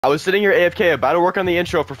I was sitting here AFK about to work on the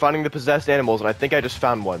intro for finding the possessed animals, and I think I just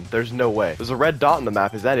found one. There's no way. There's a red dot on the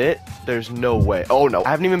map. Is that it? There's no way. Oh, no. I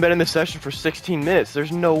haven't even been in this session for 16 minutes.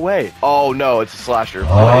 There's no way. Oh, no. It's a slasher. Can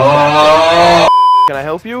I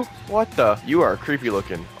help you? What the? You are creepy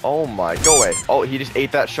looking. Oh, my. Go away. Oh, he just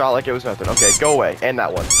ate that shot like it was nothing. Okay, go away. And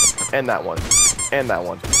that one. And that one. And that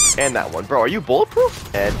one. And that one. Bro, are you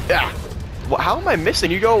bulletproof? And, yeah. How am I missing?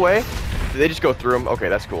 You go away. Did they just go through him? Okay,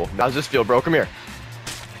 that's cool. How's this feel, bro? Come here.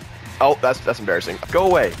 Oh, that's embarrassing. Go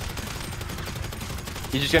away.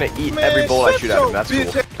 He's just gonna eat every bullet I shoot at him. That's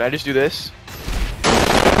cool. Can I just do this?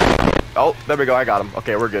 Oh, there we go. I got him.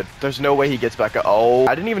 Okay, we're good. There's no way he gets back up. Oh,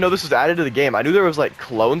 I didn't even know this was added to the game. I knew there was like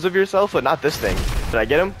clones of yourself, but not this thing. Did I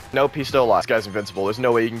get him? Nope, he's still alive. This guy's invincible. There's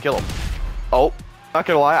no way you can kill him. Oh, not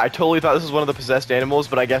gonna lie. I totally thought this was one of the possessed animals,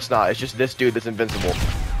 but I guess not. It's just this dude that's invincible.